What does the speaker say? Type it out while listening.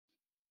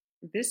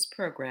This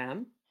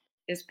program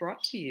is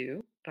brought to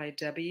you by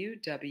W.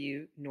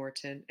 W.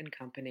 Norton and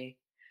Company,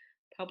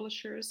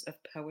 publishers of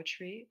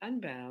Poetry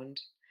Unbound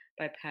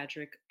by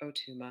Padraig Ó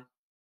Tuama.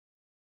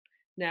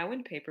 Now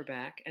in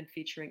paperback and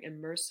featuring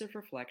immersive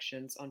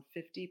reflections on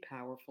 50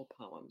 powerful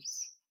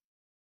poems.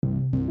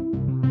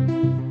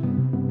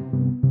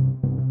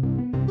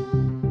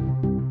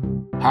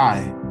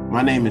 Hi,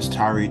 my name is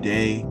Tari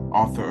Day,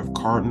 author of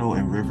Cardinal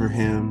and River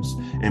Hymns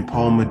and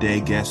Poem a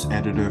Day guest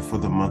editor for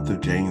the month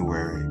of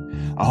January.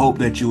 I hope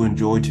that you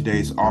enjoyed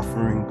today's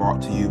offering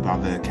brought to you by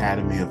the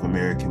Academy of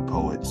American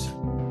Poets.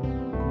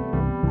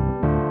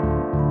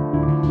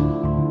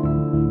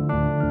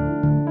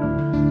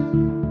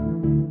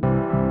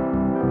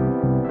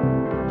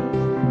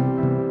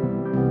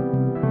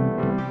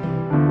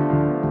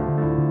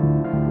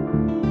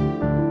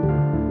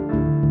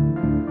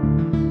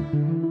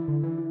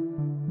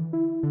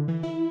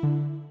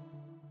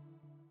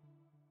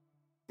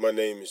 My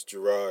name is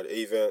Gerard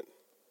Avant,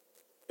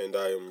 and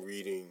I am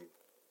reading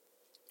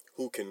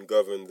Who Can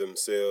Govern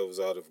Themselves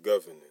Out of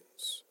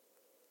Governance.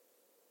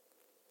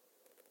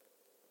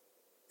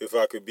 If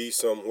I could be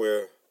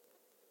somewhere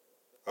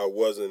I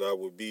wasn't, I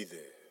would be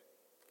there.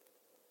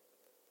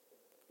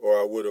 Or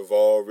I would have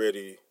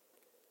already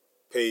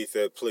paid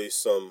that place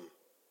some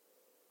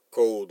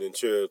cold and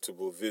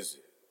charitable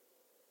visit.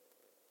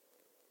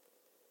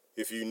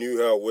 If you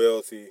knew how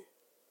wealthy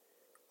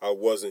I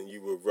wasn't,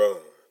 you would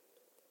run.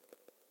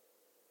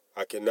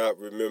 I cannot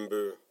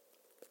remember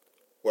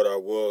what I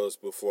was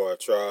before I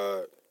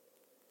tried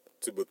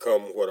to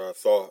become what I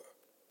thought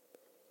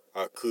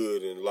I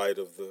could in light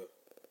of the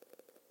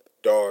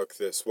dark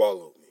that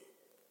swallowed me.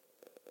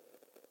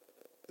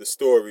 The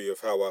story of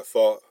how I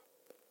thought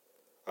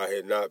I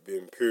had not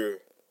been pure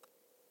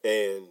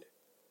and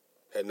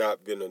had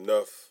not been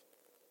enough,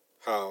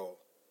 how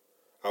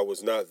I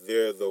was not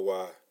there though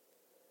I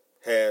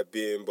had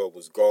been but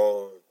was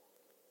gone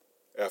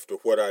after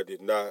what I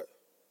did not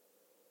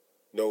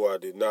know I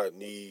did not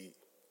need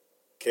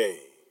came.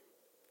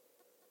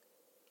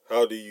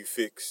 How do you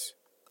fix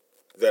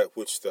that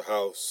which the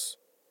house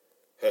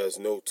has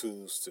no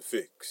tools to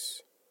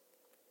fix?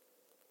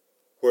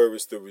 Where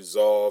is the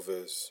resolve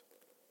as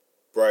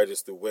bright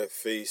as the wet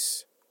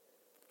face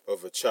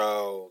of a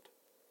child,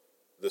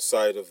 the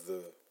sight of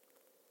the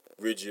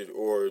rigid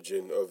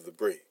origin of the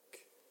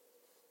break?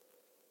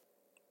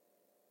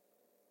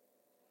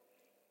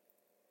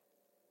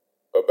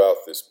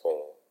 About this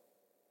poem.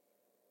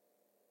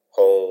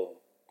 Home,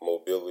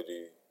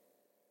 mobility,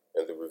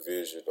 and the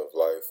revision of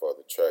life are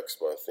the tracks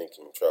my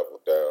thinking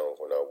traveled down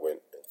when I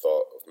went and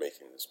thought of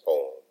making this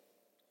poem.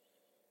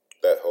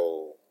 That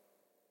whole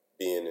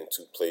being in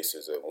two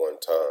places at one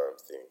time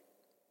thing.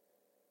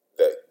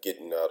 That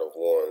getting out of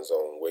one's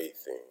own way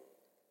thing.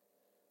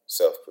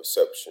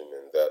 Self-perception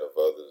and that of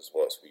others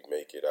once we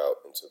make it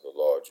out into the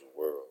larger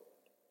world.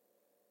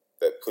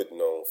 That putting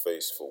on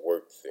face for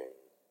work thing.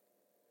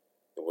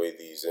 The way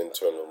these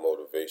internal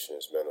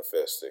motivations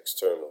manifest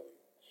externally,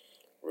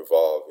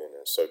 revolving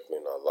and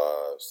circling our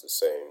lives the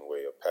same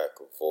way a pack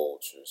of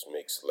vultures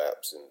makes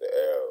laps in the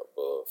air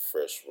above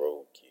fresh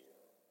roadkill.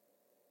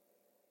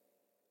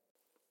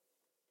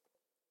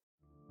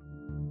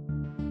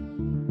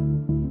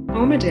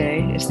 Poem a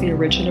Day is the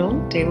original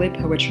daily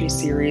poetry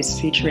series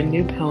featuring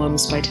new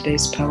poems by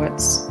today's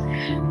poets.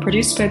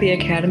 Produced by the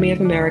Academy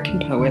of American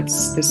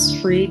Poets, this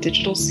free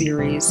digital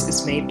series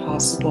is made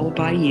possible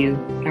by you,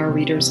 our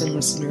readers and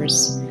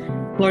listeners.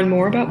 Learn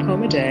more about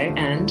Poem a Day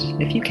and,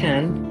 if you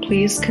can,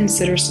 please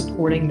consider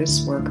supporting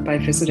this work by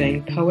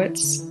visiting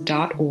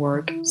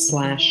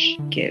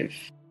poets.org/give.